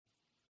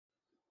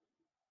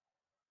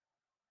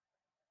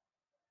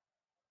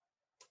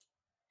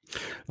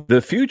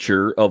The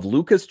future of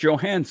Lucas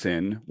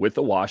Johansen with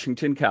the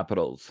Washington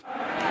Capitals.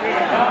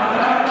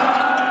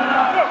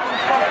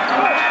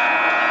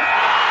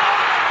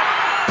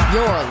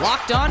 Your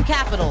Locked On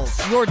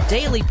Capitals, your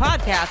daily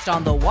podcast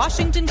on the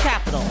Washington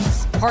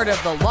Capitals. Part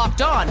of the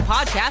Locked On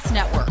Podcast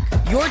Network,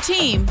 your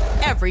team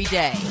every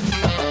day.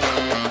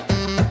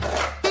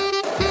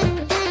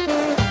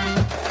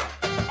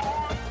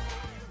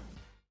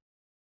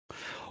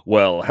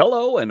 Well,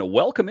 hello and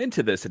welcome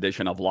into this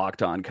edition of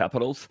Locked On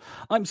Capitals.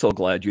 I'm so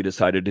glad you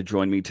decided to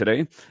join me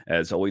today.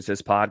 As always,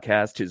 this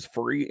podcast is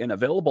free and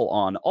available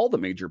on all the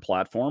major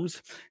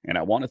platforms. And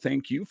I want to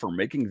thank you for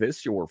making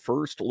this your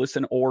first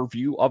listen or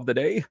view of the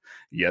day.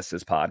 Yes,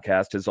 this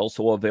podcast is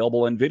also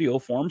available in video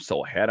form,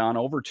 so head on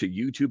over to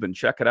YouTube and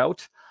check it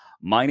out.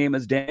 My name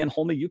is Dan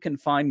Holney. You can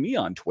find me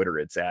on Twitter.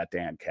 It's at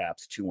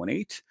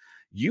DanCaps218.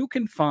 You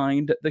can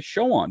find the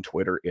show on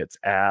Twitter. It's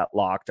at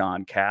Locked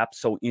On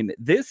Caps. So in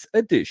this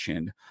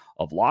edition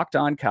of Locked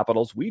On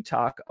Capitals, we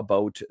talk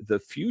about the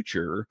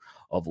future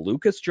of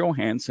Lucas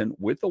Johansen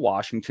with the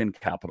Washington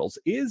Capitals.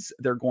 Is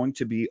there going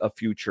to be a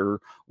future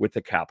with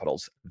the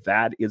Capitals?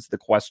 That is the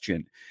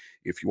question.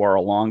 If you are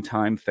a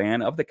longtime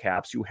fan of the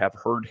Caps, you have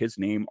heard his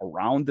name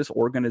around this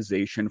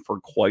organization for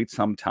quite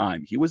some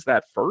time. He was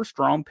that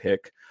first-round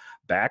pick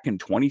back in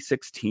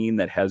 2016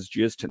 that has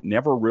just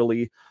never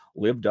really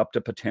lived up to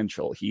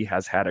potential. He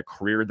has had a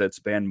career that's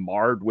been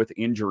marred with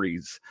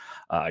injuries.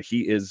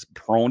 He is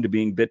prone to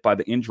being bit by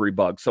the injury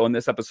bug. So in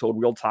this episode,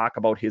 we'll talk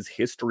about his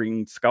history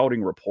and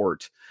scouting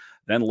report.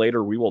 Then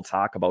later, we will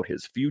talk about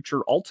his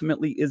future.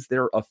 Ultimately, is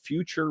there a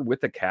future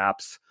with the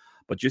Caps?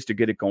 But just to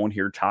get it going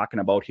here, talking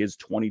about his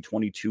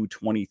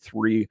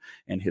 2022-23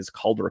 and his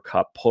Calder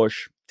Cup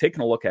push, taking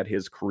a look at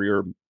his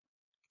career.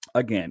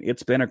 Again,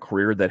 it's been a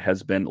career that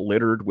has been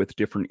littered with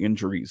different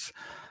injuries.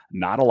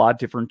 Not a lot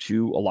different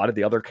to a lot of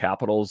the other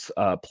Capitals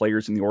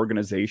players in the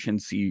organization.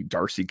 See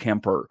Darcy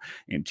Kemper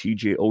and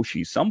TJ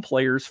Oshie. Some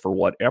players, for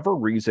whatever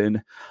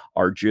reason,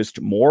 are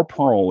just more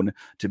prone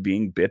to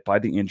being bit by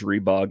the injury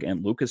bug,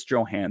 and Lucas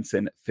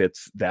Johansen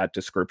fits that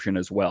description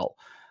as well.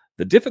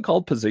 The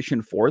difficult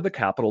position for the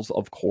Capitals,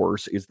 of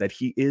course, is that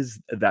he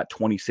is that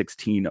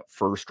 2016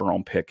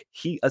 first-round pick.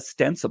 He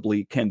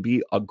ostensibly can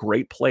be a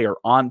great player.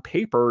 On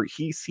paper,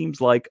 he seems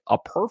like a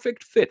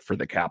perfect fit for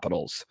the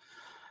Capitals.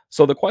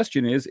 So the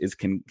question is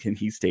can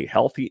he stay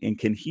healthy, and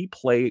can he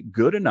play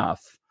good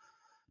enough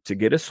to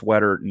get a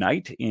sweater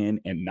night in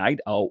and night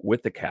out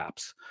with the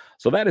Caps?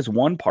 So that is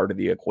one part of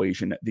the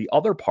equation. The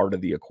other part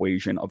of the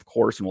equation, of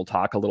course, and we'll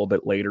talk a little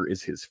bit later,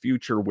 is his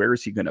future. Where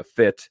is he going to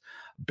fit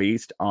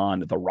based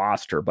on the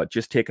roster? But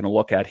just taking a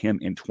look at him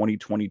in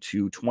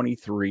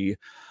 2022-23,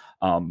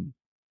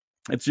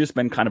 it's just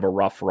been kind of a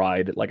rough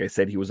ride. Like I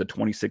said, he was a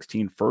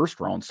 2016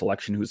 first-round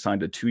selection who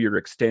signed a 2-year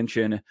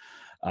extension.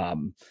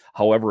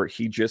 However,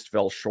 he just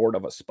fell short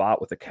of a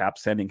spot with the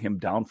Caps sending him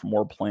down for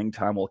more playing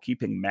time while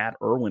keeping Matt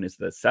Irwin as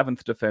the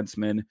 7th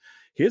defenseman.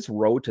 His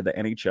road to the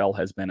NHL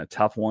has been a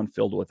tough one,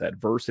 filled with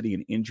adversity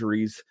and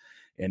injuries,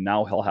 and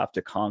now he'll have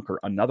to conquer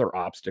another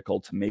obstacle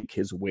to make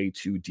his way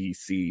to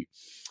DC.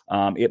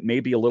 It may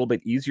be a little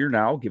bit easier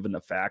now, given the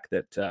fact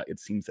that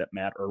it seems that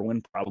Matt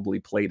Irwin probably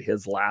played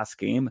his last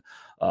game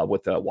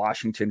with the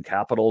Washington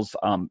Capitals.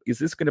 Is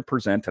this going to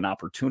present an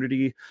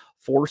opportunity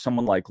for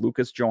someone like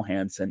Lucas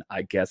Johansen?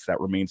 I guess that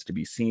remains to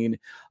be seen.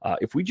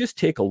 If we just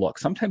take a look,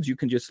 sometimes you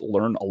can just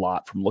learn a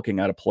lot from looking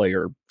at a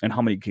player and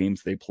how many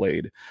games they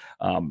played.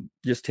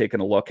 Just taking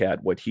a look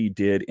at what he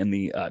did in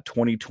the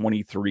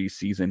 2023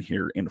 season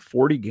here. In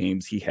 40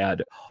 games, he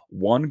had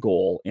 1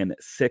 goal and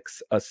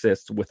 6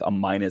 assists with a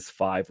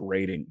 -5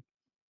 rating.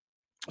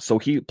 So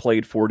he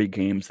played 40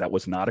 games. That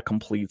was not a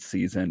complete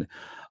season.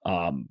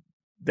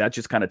 That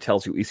just kind of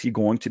tells you, is he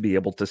going to be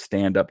able to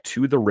stand up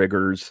to the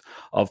rigors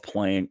of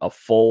playing a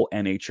full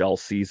NHL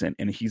season?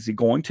 And is he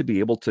going to be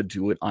able to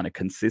do it on a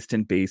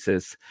consistent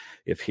basis?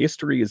 If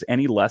history is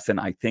any lesson,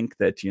 I think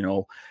that,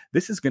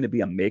 this is going to be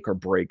a make or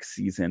break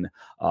season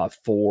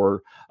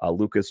for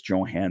Lucas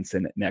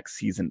Johansen next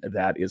season.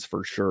 That is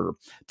for sure.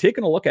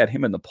 Taking a look at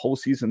him in the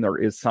postseason, there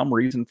is some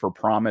reason for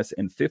promise.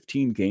 In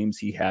 15 games,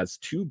 he has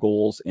 2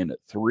 goals and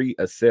 3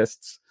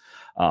 assists.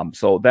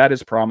 So that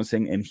is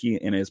promising, and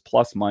his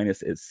plus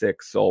minus is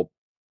 6. So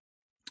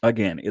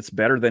again, it's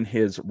better than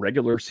his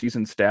regular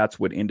season stats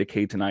would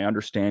indicate. And I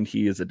understand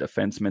he is a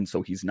defenseman,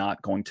 so he's not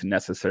going to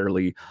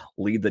necessarily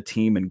lead the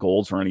team in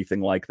goals or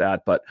anything like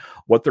that. But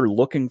what they're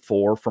looking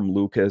for from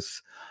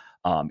Lucas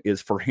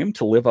is for him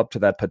to live up to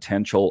that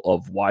potential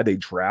of why they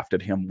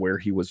drafted him where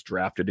he was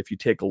drafted. If you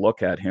take a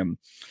look at him,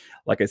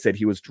 like I said,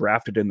 he was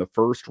drafted in the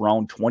first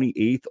round,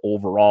 28th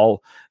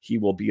overall. He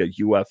will be a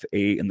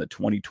UFA in the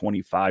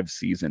 2025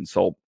 season.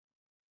 So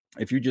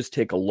if you just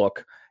take a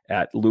look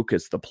at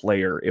Lucas, the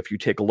player. If you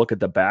take a look at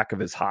the back of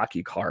his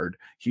hockey card,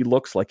 he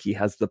looks like he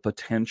has the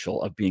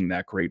potential of being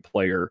that great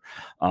player.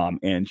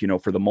 And,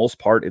 for the most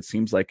part, it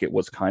seems like it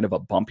was kind of a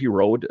bumpy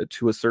road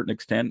to a certain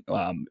extent.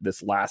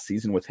 This last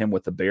season with him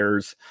with the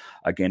Bears,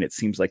 again, it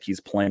seems like he's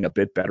playing a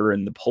bit better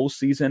in the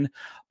postseason.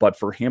 But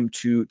for him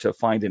to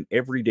find an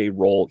everyday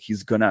role,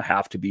 he's going to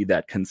have to be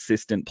that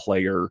consistent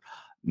player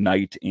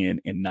night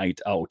in and night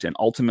out. And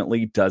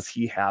ultimately, does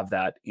he have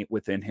that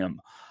within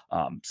him?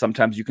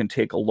 Sometimes you can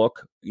take a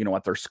look,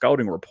 at their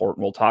scouting report,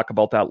 and we'll talk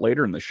about that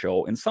later in the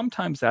show. And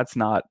sometimes that's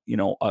not,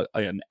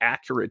 an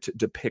accurate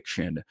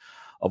depiction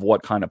of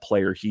what kind of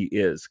player he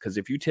is. Because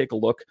if you take a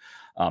look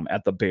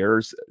at the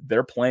Bears,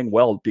 they're playing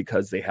well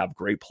because they have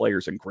great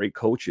players and great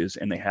coaches,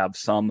 and they have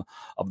some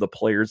of the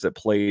players that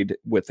played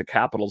with the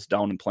Capitals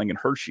down and playing in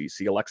Hershey.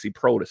 See Alexi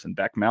Protas and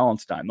Beck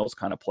Malenstein, those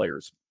kind of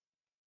players.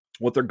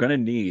 What they're going to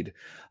need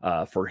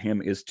for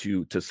him is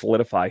to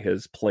solidify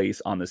his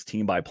place on this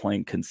team by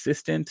playing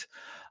consistent.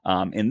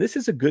 And this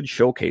is a good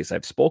showcase.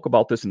 I've spoke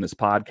about this in this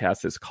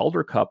podcast. This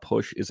Calder Cup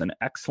push is an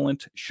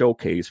excellent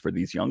showcase for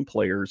these young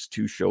players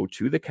to show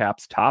to the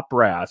Caps top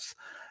brass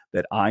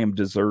that I am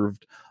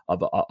deserved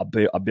of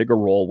a bigger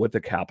role with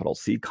the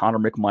Capitals. See Connor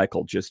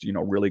McMichael just,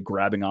 really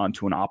grabbing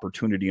onto an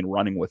opportunity and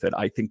running with it.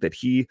 I think that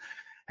he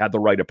had the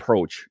right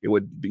approach. It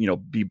would,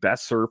 be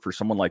best served for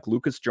someone like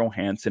Lucas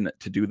Johansen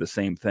to do the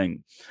same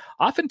thing.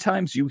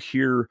 Oftentimes you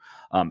hear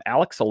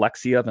Alex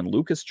Alexiev and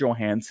Lucas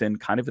Johansen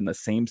kind of in the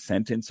same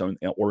sentence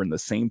or in the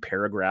same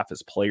paragraph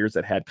as players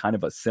that had kind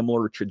of a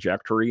similar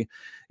trajectory.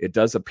 It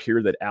does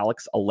appear that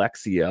Alex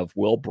Alexiev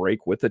will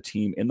break with the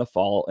team in the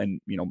fall and,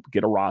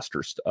 get a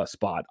roster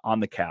spot on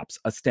the Caps,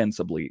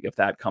 ostensibly. If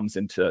that comes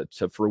into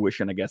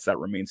fruition, I guess that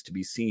remains to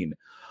be seen.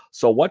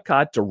 So what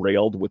got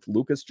derailed with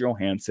Lucas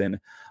Johansen?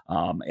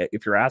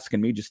 If you're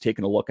asking me, just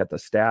taking a look at the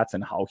stats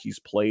and how he's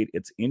played,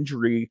 it's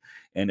injury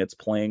and it's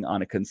playing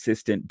on a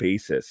consistent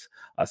basis.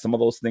 Some of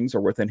those things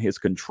are within his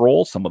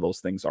control. Some of those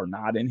things are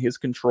not in his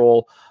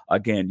control.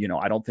 Again,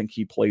 I don't think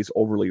he plays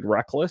overly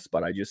reckless,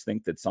 but I just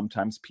think that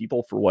sometimes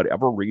people, for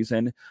whatever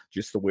reason,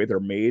 just the way they're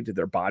made,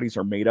 their bodies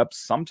are made up,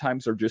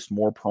 sometimes they're just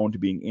more prone to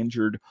being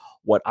injured.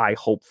 What I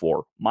hope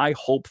for, my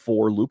hope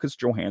for Lucas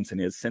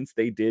Johansen is, since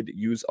they did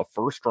use a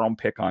first-round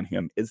pick on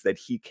him, is that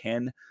he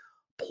can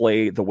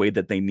play the way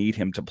that they need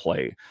him to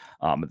play.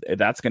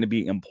 That's going to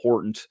be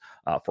important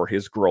for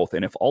his growth.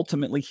 And if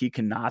ultimately he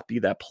cannot be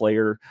that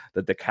player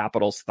that the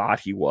Capitals thought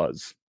he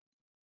was,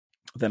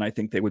 then I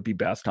think they would be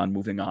best on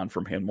moving on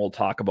from him. We'll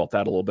talk about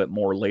that a little bit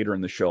more later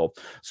in the show.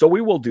 So we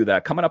will do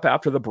that. Coming up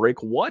after the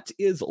break, what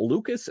is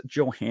Lucas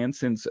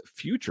Johansen's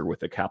future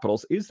with the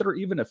Capitals? Is there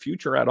even a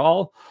future at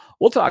all?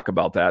 We'll talk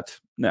about that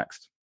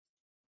next.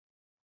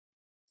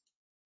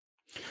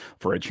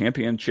 For a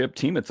championship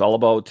team, it's all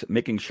about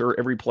making sure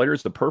every player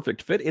is the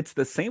perfect fit. It's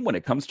the same when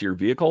it comes to your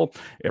vehicle.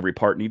 Every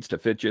part needs to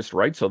fit just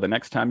right. So the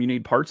next time you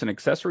need parts and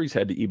accessories,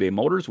 head to eBay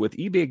Motors. With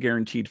eBay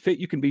Guaranteed Fit,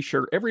 you can be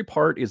sure every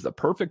part is the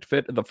perfect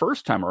fit the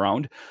first time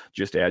around.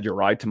 Just add your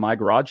ride to My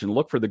Garage and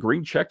look for the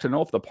green check to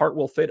know if the part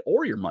will fit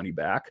or your money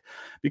back.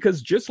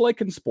 Because just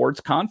like in sports,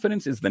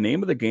 confidence is the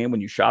name of the game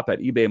when you shop at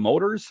eBay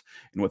Motors.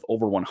 And with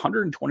over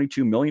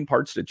 122 million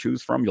parts to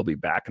choose from, you'll be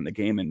back in the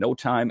game in no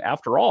time.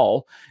 After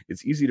all,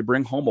 it's easy to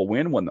bring home a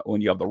win when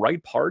you have the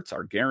right parts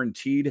are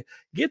guaranteed.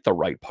 Get the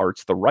right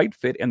parts, the right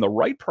fit, and the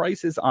right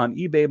prices on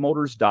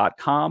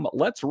ebaymotors.com.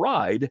 Let's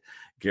ride.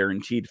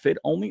 Guaranteed fit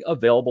only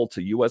available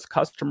to U.S.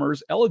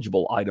 customers.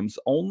 Eligible items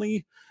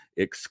only.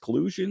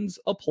 Exclusions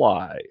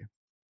apply.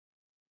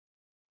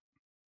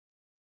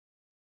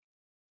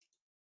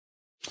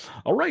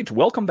 All right,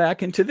 welcome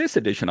back into this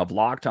edition of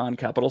Locked On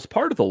Capitals,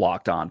 part of the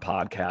Locked On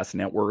Podcast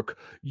Network,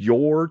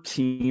 your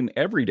team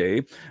every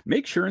day.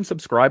 Make sure and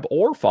subscribe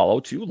or follow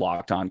to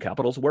Locked On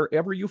Capitals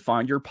wherever you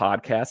find your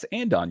podcasts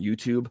and on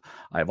YouTube.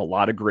 I have a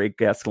lot of great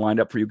guests lined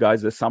up for you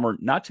guys this summer,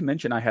 not to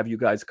mention I have you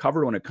guys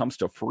covered when it comes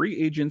to free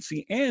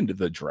agency and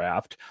the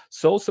draft.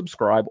 So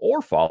subscribe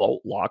or follow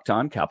Locked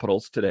On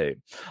Capitals today.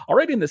 All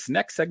right, in this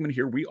next segment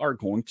here, we are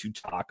going to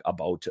talk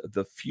about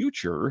the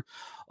future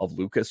of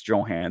Lucas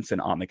Johansen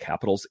on the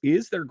Capitals.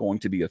 Is there going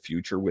to be a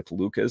future with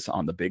Lucas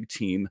on the big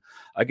team?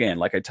 Again,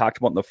 like I talked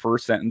about in the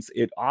first sentence,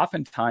 it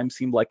oftentimes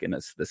seemed like in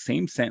the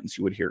same sentence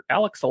you would hear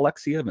Alex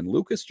Alexiev and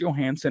Lucas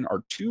Johansen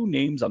are two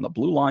names on the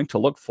blue line to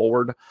look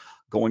forward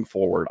going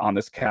forward on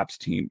this Caps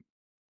team.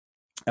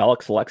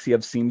 Alex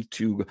Alexiev seemed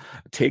to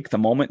take the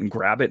moment and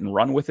grab it and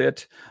run with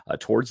it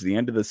towards the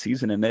end of the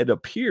season. And it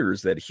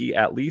appears that he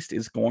at least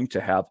is going to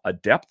have a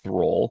depth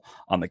role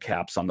on the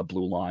Caps on the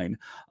blue line.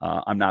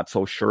 I'm not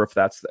so sure if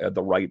that's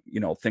the right,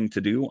 thing to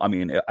do. I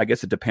mean, I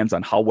guess it depends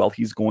on how well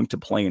he's going to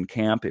play in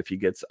camp, if he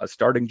gets a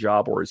starting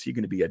job, or is he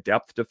going to be a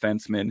depth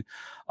defenseman?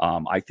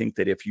 I think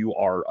that if you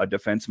are a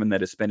defenseman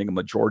that is spending a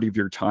majority of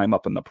your time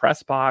up in the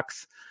press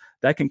box,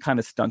 that can kind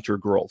of stunt your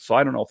growth. So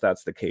I don't know if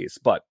that's the case,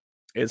 but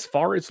as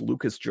far as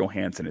Lucas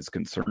Johansen is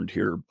concerned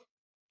here,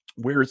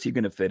 where is he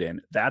going to fit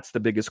in? That's the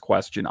biggest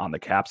question on the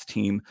Caps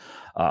team.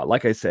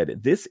 Like I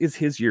said, this is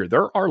his year.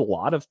 There are a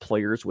lot of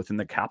players within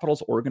the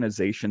Capitals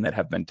organization that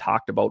have been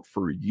talked about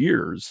for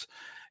years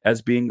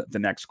as being the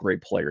next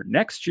great player.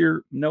 Next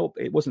year, nope,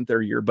 it wasn't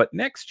their year, but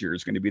next year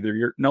is going to be their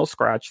year. No,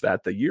 scratch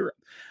that. The year.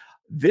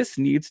 This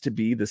needs to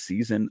be the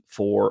season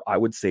for, I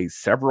would say,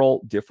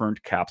 several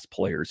different Caps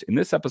players. In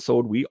this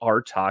episode, we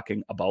are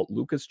talking about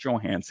Lucas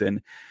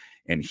Johansen,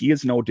 and he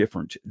is no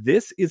different.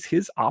 This is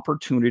his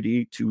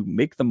opportunity to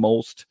make the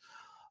most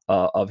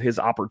of his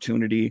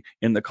opportunity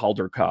in the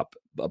Calder Cup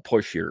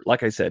push here.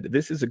 Like I said,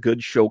 this is a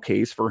good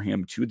showcase for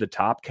him to the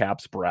top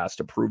Caps brass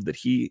to prove that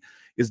he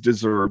is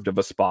deserved of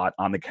a spot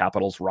on the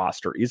Capitals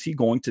roster. Is he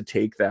going to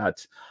take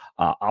that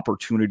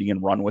opportunity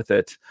and run with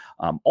it?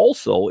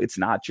 Also, it's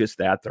not just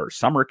that. There are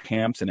summer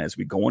camps, and as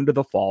we go into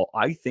the fall,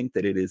 I think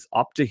that it is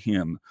up to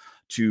him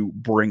to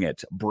bring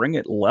it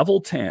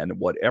level 10,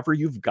 whatever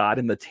you've got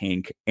in the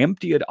tank,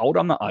 empty it out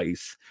on the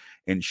ice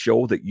and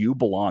show that you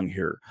belong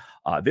here.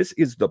 This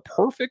is the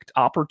perfect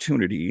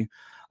opportunity.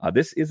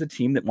 This is a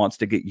team that wants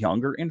to get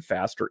younger and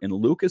faster, and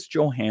Lucas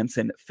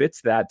Johansen fits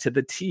that to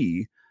the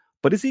T.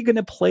 But is he going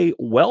to play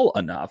well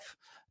enough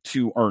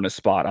to earn a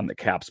spot on the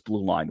Caps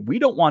blue line? We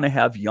don't want to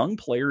have young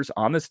players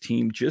on this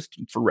team just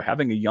for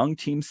having a young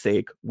team's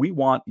sake. We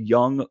want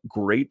young,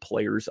 great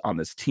players on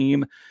this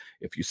team.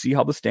 If you see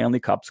how the Stanley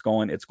Cup's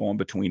going, it's going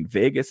between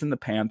Vegas and the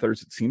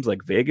Panthers. It seems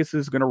like Vegas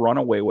is going to run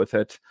away with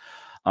it.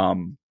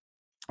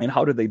 And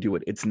how do they do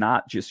it? It's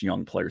not just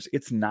young players.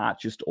 It's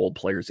not just old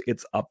players.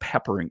 It's a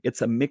peppering.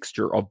 It's a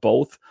mixture of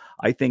both.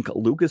 I think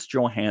Lucas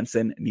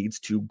Johansen needs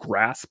to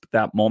grasp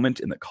that moment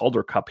in the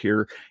Calder Cup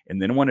here.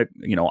 And then when it,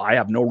 I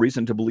have no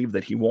reason to believe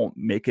that he won't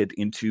make it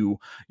into,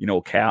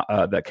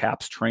 the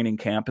Caps training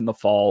camp in the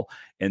fall.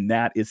 And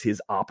that is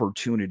his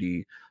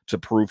opportunity to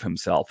prove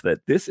himself that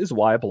this is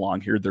why I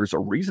belong here. There's a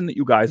reason that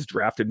you guys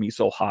drafted me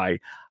so high.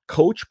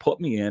 Coach put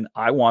me in.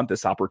 I want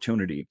this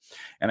opportunity.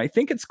 And I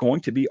think it's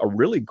going to be a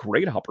really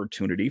great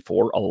opportunity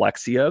for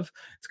Alexiev.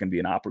 It's going to be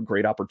a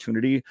great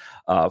opportunity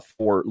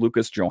for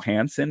Lucas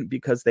Johansen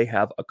because they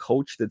have a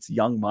coach that's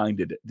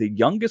young-minded. The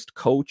youngest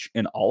coach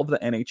in all of the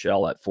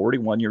NHL at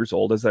 41 years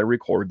old as I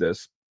record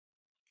this,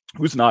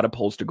 who's not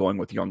opposed to going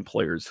with young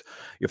players.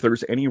 If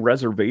there's any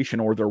reservation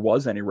or there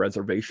was any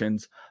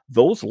reservations,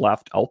 those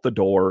left out the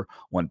door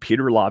when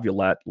Peter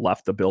Laviolette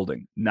left the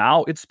building.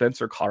 Now it's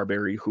Spencer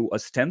Carberry, who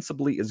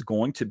ostensibly is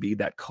going to be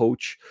that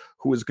coach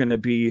who is going to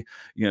be,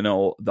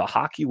 the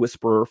hockey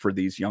whisperer for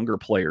these younger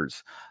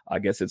players. I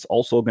guess it's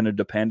also going to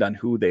depend on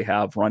who they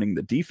have running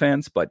the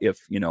defense. But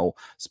if,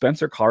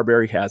 Spencer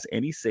Carberry has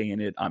any say in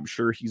it, I'm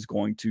sure he's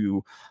going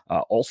to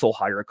also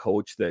hire a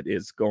coach that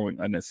is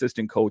an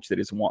assistant coach that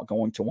is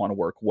going to want to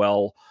work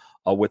well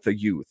with the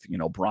youth.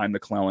 Brian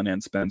McClellan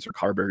and Spencer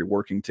Carberry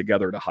working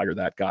together to hire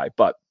that guy.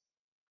 But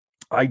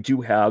I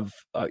do have,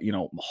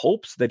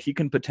 hopes that he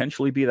can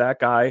potentially be that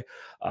guy.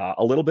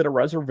 A little bit of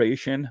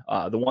reservation.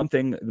 The one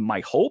thing,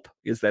 my hope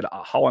is that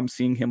how I'm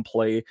seeing him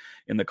play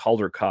in the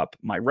Calder Cup.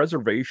 My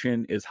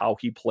reservation is how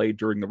he played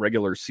during the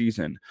regular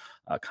season.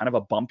 Kind of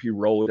a bumpy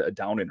road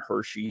down in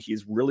Hershey.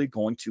 He's really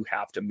going to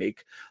have to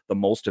make the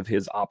most of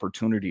his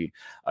opportunity.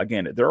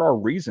 Again, there are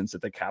reasons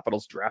that the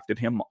Capitals drafted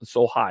him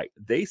so high.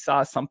 They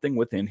saw something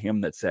within him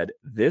that said,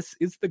 this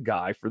is the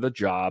guy for the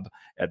job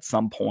at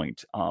some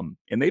point.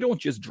 And they don't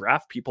just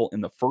draft people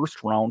in the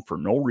first round for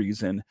no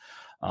reason.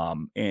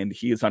 And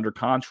he is under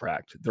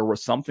contract. There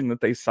was something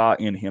that they saw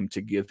in him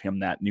to give him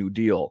that new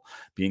deal,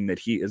 being that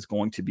he is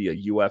going to be a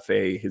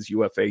UFA. His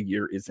UFA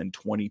year is in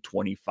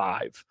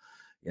 2025.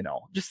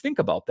 Just think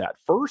about that.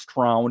 First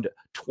round,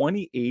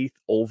 28th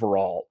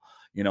overall.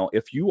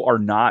 If you are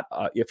not,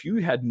 if you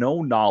had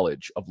no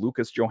knowledge of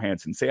Lucas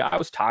Johansen, say I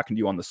was talking to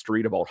you on the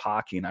street about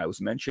hockey and I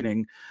was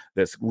mentioning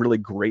this really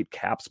great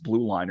Caps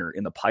blue liner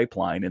in the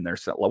pipeline, and they're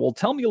saying, well,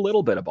 tell me a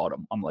little bit about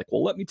him. I'm like,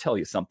 well, let me tell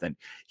you something.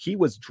 He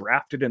was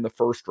drafted in the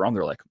first round.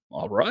 They're like,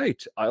 all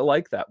right, I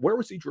like that. Where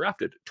was he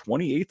drafted?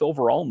 28th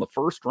overall in the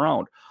first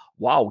round.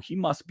 Wow, he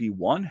must be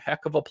one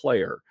heck of a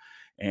player.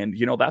 And,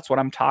 that's what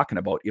I'm talking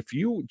about. If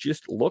you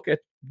just look at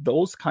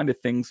those kind of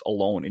things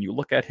alone and you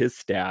look at his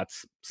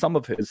stats, some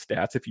of his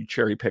stats, if you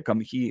cherry pick them,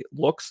 he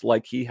looks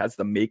like he has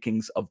the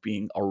makings of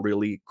being a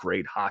really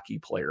great hockey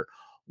player.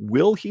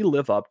 Will he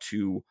live up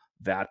to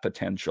that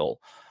potential?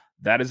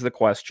 That is the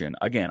question.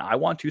 Again, I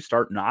want to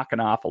start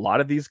knocking off a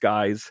lot of these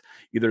guys.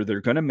 Either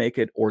they're going to make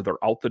it or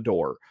they're out the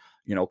door.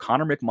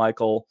 Connor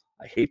McMichael,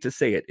 I hate to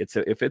say it.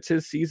 If it's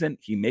his season,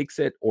 he makes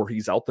it or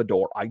he's out the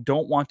door. I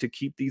don't want to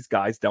keep these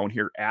guys down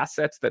here,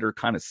 assets that are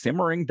kind of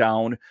simmering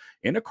down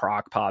in a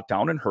crock pot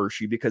down in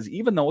Hershey, because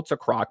even though it's a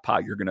crock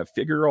pot, you're going to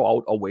figure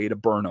out a way to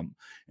burn them.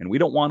 And we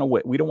don't want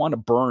to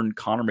burn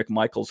Connor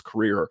McMichael's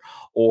career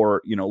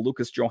or,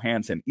 Lucas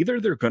Johansen. Either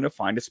they're going to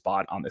find a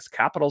spot on this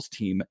Capitals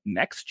team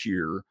next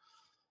year,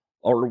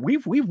 or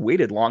we've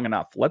waited long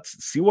enough.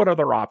 Let's see what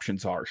other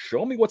options are.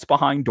 Show me what's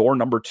behind door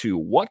number 2.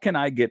 What can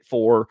I get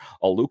for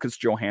a Lucas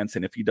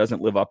Johansen if he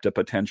doesn't live up to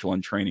potential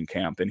in training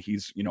camp and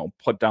he's,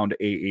 put down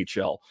to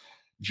AHL?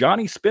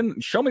 Johnny Spin,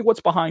 show me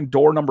what's behind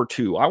door number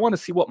 2. I want to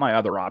see what my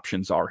other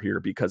options are here,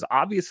 because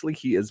obviously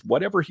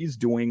whatever he's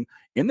doing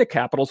in the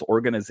Capitals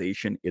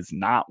organization is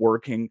not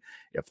working.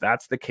 If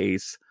that's the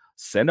case,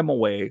 Send him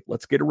away.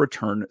 Let's get a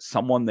return,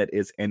 someone that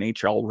is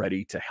NHL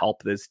ready to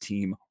help this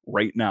team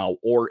right now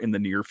or in the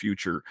near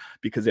future.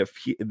 Because if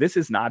this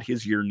is not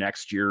his year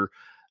next year,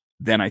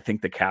 then I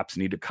think the Caps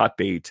need to cut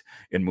bait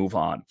and move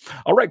on.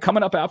 All right,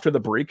 coming up after the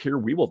break here,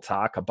 we will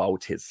talk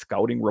about his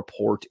scouting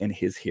report and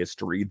his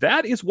history.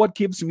 That is what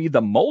gives me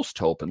the most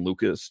hope in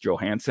Lucas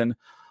Johansen.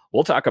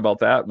 We'll talk about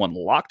that when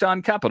Locked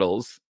On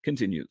Capitals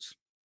continues.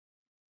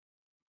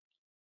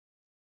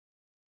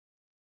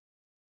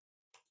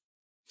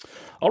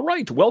 All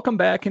right, welcome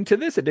back into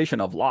this edition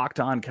of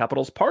Locked On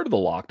Capitals, part of the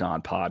Locked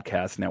On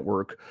Podcast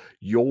Network,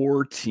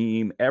 your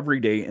team every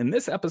day. In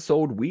this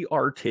episode, we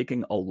are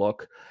taking a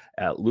look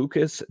at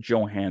Lucas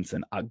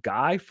Johansen, a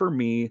guy for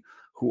me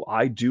who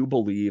I do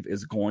believe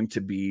is going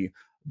to be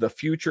the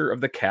future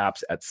of the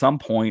Caps at some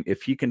point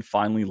if he can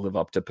finally live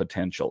up to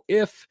potential.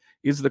 If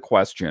is the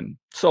question.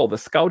 So the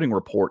scouting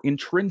report,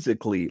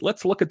 intrinsically,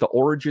 let's look at the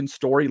origin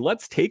story.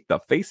 Let's take the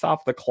face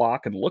off the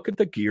clock and look at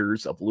the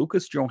gears of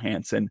Lucas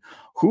Johansen.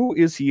 Who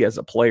is he as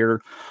a player?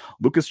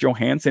 Lucas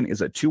Johansen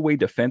is a two-way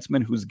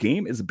defenseman whose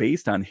game is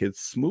based on his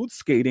smooth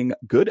skating,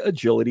 good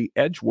agility,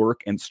 edge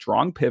work, and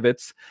strong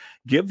pivots.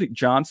 Give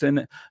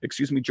Johansen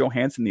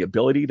the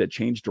ability to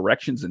change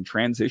directions and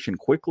transition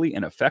quickly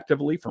and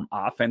effectively from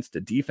offense to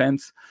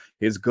defense.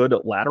 His good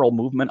lateral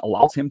movement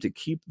allows him to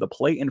keep the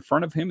play in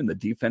front of him in the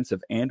defensive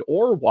end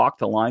or walk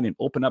the line and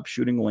open up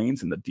shooting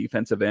lanes in the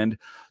defensive end.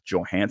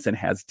 Johansen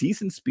has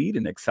decent speed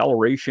and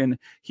acceleration.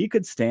 He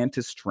could stand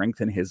to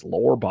strengthen his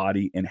lower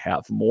body and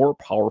have more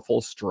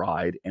powerful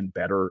stride and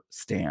better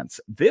stance.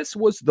 This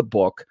was the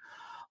book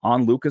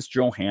on Lucas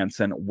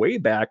Johansen way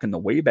back in the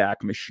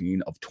Wayback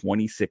Machine of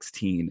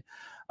 2016.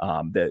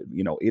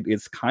 It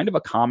is kind of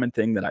a common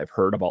thing that I've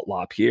heard about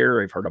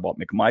LaPierre, I've heard about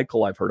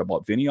McMichael, I've heard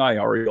about Vinny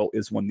Iorio,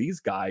 is when these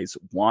guys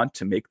want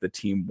to make the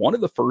team, one of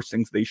the first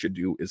things they should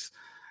do is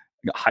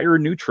hire a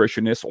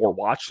nutritionist or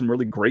watch some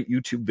really great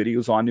YouTube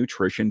videos on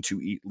nutrition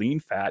to eat lean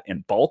fat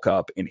and bulk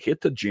up and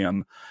hit the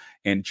gym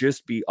and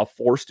just be a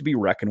force to be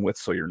reckoned with,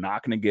 so you're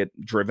not going to get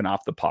driven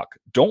off the puck.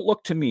 Don't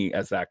look to me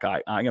as that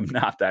guy. I am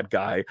not that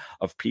guy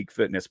of peak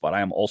fitness, but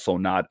I am also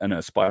not an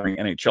aspiring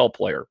NHL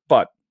player.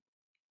 But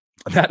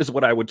that is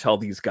what I would tell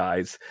these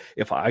guys.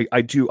 If I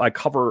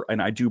cover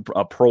and I do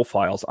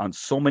profiles on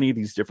so many of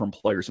these different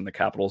players in the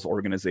Capitals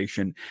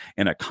organization,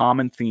 and a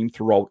common theme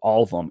throughout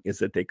all of them is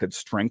that they could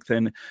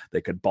strengthen,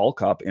 they could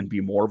bulk up and be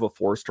more of a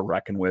force to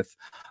reckon with.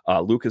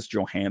 Lucas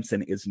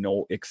Johansen is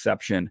no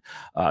exception.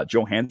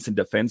 Johansen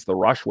defends the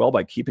rush well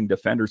by keeping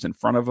defenders in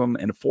front of him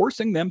and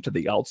forcing them to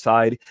the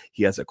outside.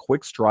 He has a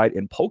quick stride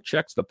and poke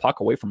checks the puck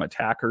away from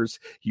attackers.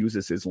 He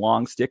uses his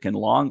long stick and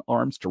long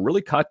arms to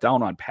really cut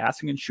down on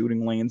passing and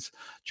shooting lanes.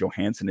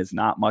 Johansen is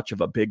not much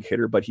of a big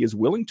hitter, but he is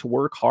willing to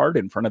work hard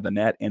in front of the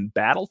net and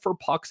battle for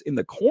pucks in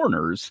the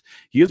corners.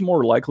 He is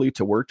more likely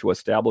to work to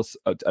establish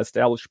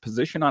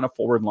position on a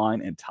forward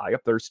line and tie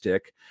up their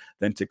stick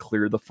than to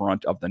clear the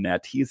front of the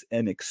net. He's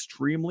an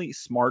extremely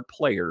smart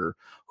player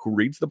who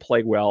reads the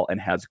play well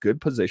and has good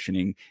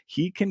positioning.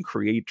 He can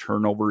create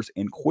turnovers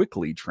and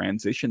quickly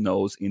transition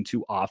those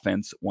into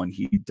offense when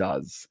he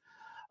does.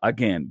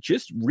 Again,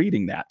 just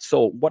reading that.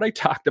 So what I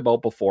talked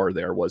about before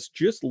there was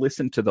just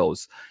listen to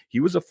those. He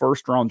was a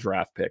first-round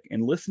draft pick,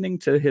 and listening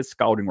to his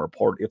scouting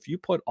report, if you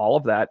put all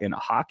of that in a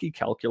hockey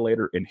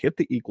calculator and hit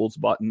the equals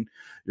button,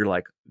 you're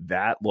like,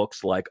 that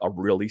looks like a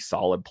really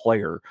solid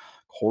player.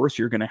 Of course,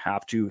 you're going to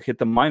have to hit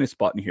the minus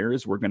button here,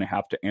 as we're going to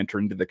have to enter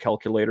into the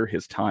calculator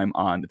his time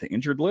on the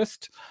injured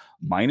list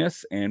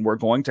minus, and we're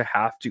going to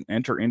have to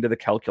enter into the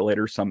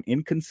calculator some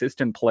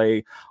inconsistent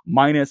play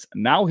minus.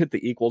 Now hit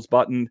the equals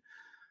button.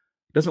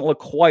 Doesn't look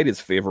quite as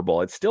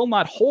favorable. It's still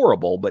not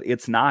horrible, but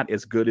it's not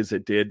as good as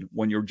it did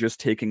when you're just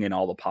taking in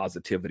all the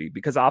positivity.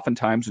 Because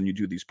oftentimes when you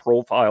do these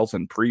profiles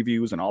and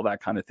previews and all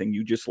that kind of thing,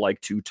 you just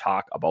like to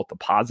talk about the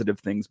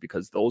positive things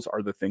because those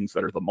are the things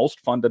that are the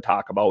most fun to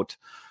talk about.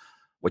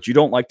 What you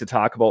don't like to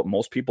talk about,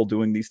 most people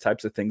doing these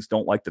types of things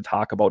don't like to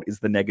talk about, is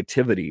the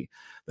negativity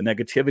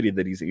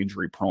that he's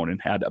injury prone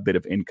and had a bit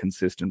of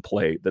inconsistent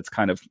play. That's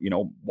kind of,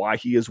 why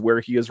he is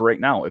where he is right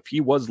now. If he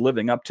was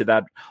living up to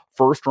that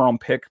first round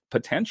pick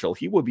potential,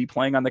 he would be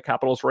playing on the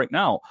Capitals right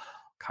now,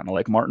 kind of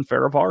like Martin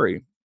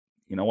Ferravari.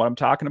 You know what I'm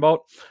talking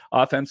about?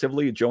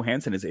 Offensively,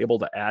 Johansen is able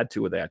to add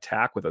to the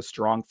attack with a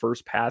strong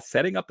first pass,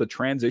 setting up the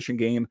transition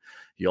game.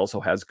 He also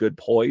has good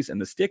poise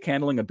and the stick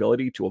handling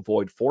ability to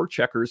avoid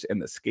forecheckers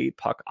and the skate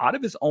puck out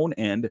of his own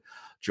end.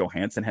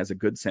 Johansen has a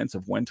good sense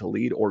of when to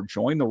lead or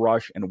join the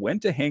rush and when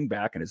to hang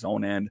back in his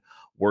own end,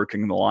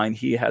 working the line.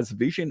 He has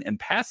vision and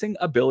passing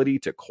ability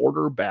to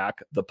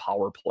quarterback the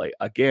power play.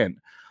 Again,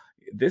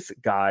 this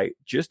guy,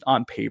 just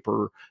on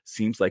paper,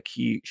 seems like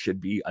he should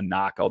be a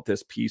knockout.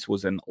 This piece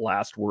was in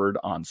Last Word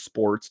on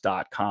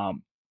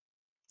sports.com.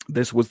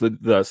 This was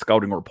the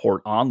scouting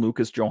report on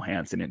Lucas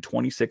Johansen in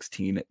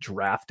 2016,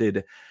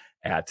 drafted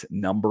at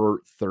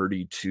number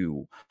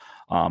 32.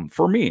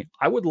 For me,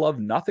 I would love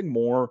nothing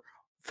more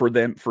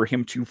for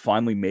him to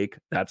finally make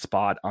that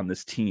spot on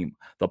this team.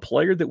 The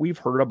player that we've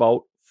heard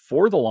about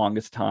for the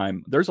longest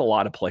time, there's a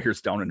lot of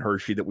players down in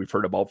Hershey that we've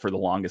heard about for the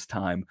longest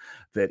time,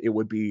 that it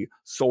would be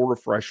so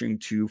refreshing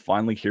to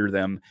finally hear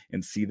them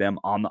and see them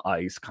on the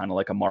ice, kind of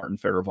like a Martin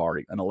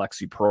Feravarti, an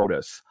Alexi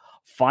Protas,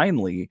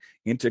 finally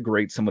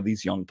integrate some of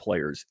these young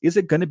players. Is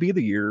it going to be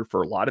the year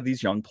for a lot of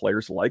these young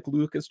players like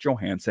Lucas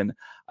Johansen?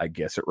 I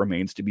guess it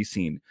remains to be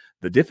seen.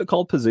 The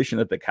difficult position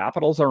that the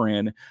Capitals are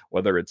in,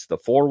 whether it's the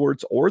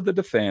forwards or the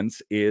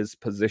defense, is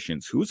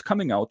positions. Who's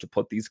coming out to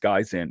put these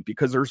guys in?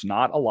 Because there's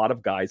not a lot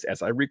of guys,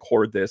 as I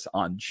record this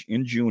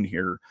in June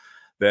here,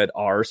 that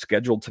are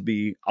scheduled to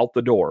be out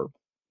the door.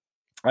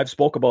 I've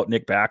spoke about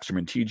Nick Backstrom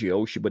and TJ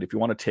Oshie, but if you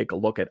want to take a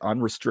look at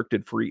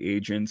unrestricted free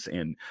agents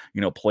and,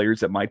 players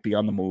that might be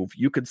on the move,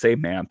 you could say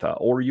Mantha,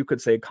 or you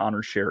could say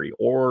Connor Sherry,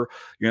 or,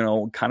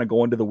 kind of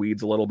go into the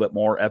weeds a little bit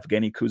more,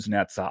 Evgeny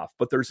Kuznetsov.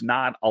 But there's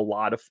not a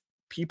lot of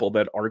people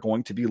that are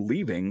going to be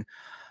leaving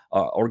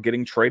or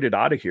getting traded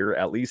out of here,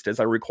 at least as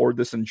I record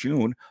this in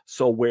June.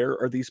 So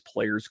where are these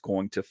players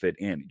going to fit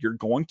in? You're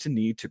going to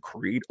need to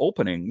create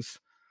openings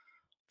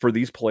for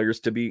these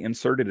players to be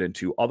inserted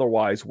into.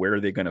 Otherwise, where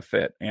are they going to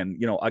fit?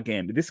 And,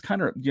 again, this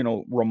kind of,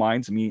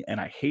 reminds me, and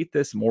I hate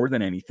this more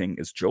than anything,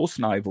 is Joe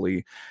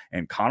Snively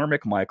and Connor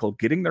McMichael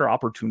getting their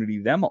opportunity,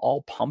 them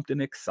all pumped and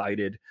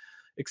excited,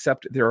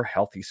 except they're a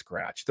healthy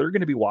scratch. They're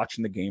going to be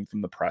watching the game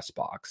from the press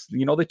box.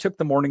 They took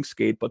the morning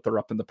skate, but they're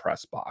up in the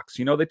press box.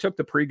 They took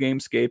the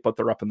pregame skate, but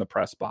they're up in the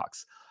press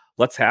box.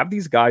 Let's have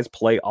these guys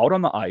play out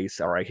on the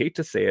ice, or I hate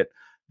to say it,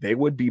 they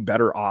would be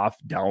better off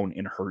down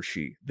in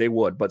Hershey. They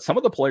would. But some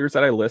of the players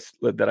that I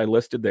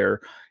listed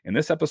there in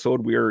this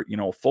episode, we're,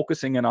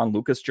 focusing in on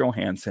Lucas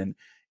Johansen.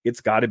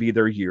 It's got to be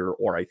their year,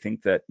 or I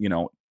think that,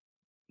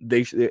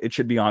 it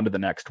should be on to the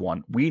next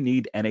one. We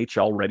need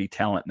NHL ready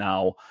talent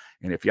now.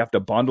 And if you have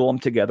to bundle them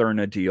together in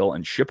a deal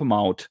and ship them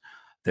out,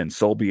 then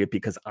so be it,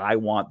 because I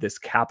want this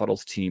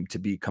Capitals team to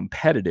be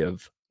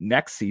competitive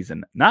next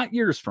season, not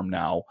years from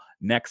now,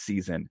 next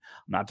season.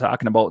 I'm not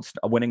talking about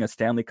winning a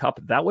Stanley Cup.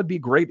 That would be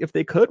great if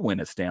they could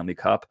win a Stanley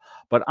Cup,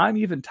 but I'm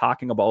even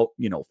talking about,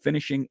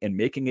 finishing and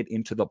making it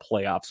into the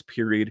playoffs,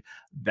 period.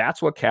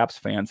 That's what Caps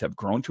fans have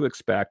grown to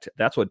expect.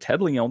 That's what Ted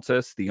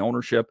Leonsis, the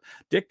ownership,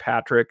 Dick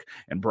Patrick,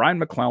 and Brian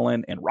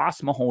McClellan, and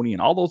Ross Mahoney,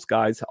 and all those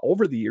guys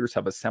over the years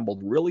have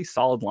assembled really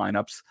solid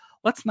lineups.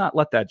 Let's not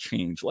let that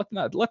change. Let's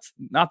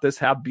not this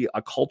have be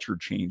a culture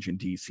change in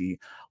DC.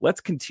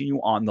 Let's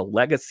continue on the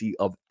legacy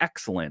of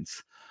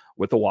excellence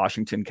with the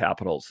Washington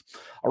Capitals.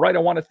 All right, I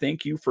want to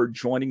thank you for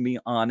joining me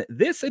on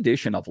this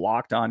edition of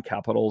Locked On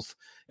Capitals.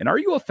 And are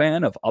you a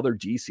fan of other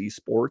DC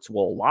sports?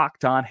 Well,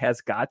 Locked On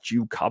has got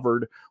you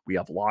covered. We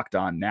have Locked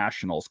On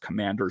Nationals,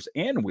 Commanders,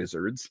 and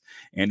Wizards.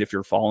 And if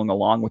you're following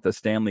along with the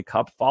Stanley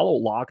Cup, follow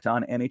Locked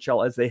On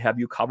NHL, as they have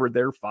you covered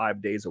there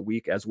 5 days a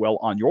week, as well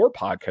on your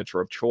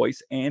podcatcher of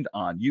choice and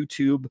on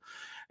YouTube.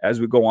 As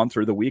we go on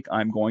through the week,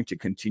 I'm going to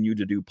continue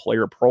to do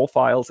player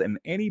profiles and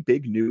any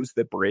big news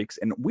that breaks.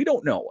 And we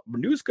don't know.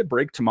 News could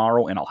break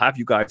tomorrow, and I'll have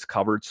you guys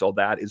covered. So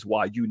that is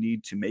why you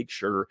need to make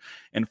sure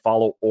and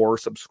follow or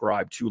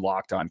subscribe to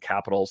Locked On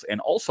Capitals. And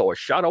also a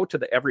shout out to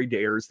the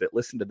everydayers that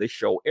listen to this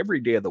show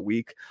every day of the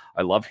week.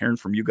 I love hearing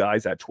from you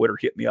guys at Twitter.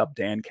 Hit me up,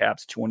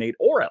 DanCaps218,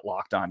 or at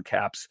Locked On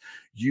Caps.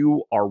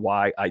 You are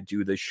why I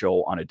do this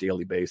show on a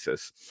daily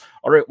basis.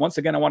 All right. Once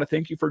again, I want to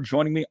thank you for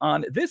joining me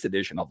on this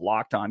edition of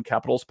Locked On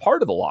Capitals,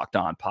 part of the Locked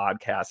On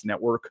Podcast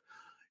Network,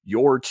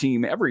 your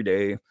team every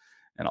day.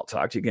 And I'll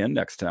talk to you again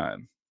next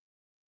time.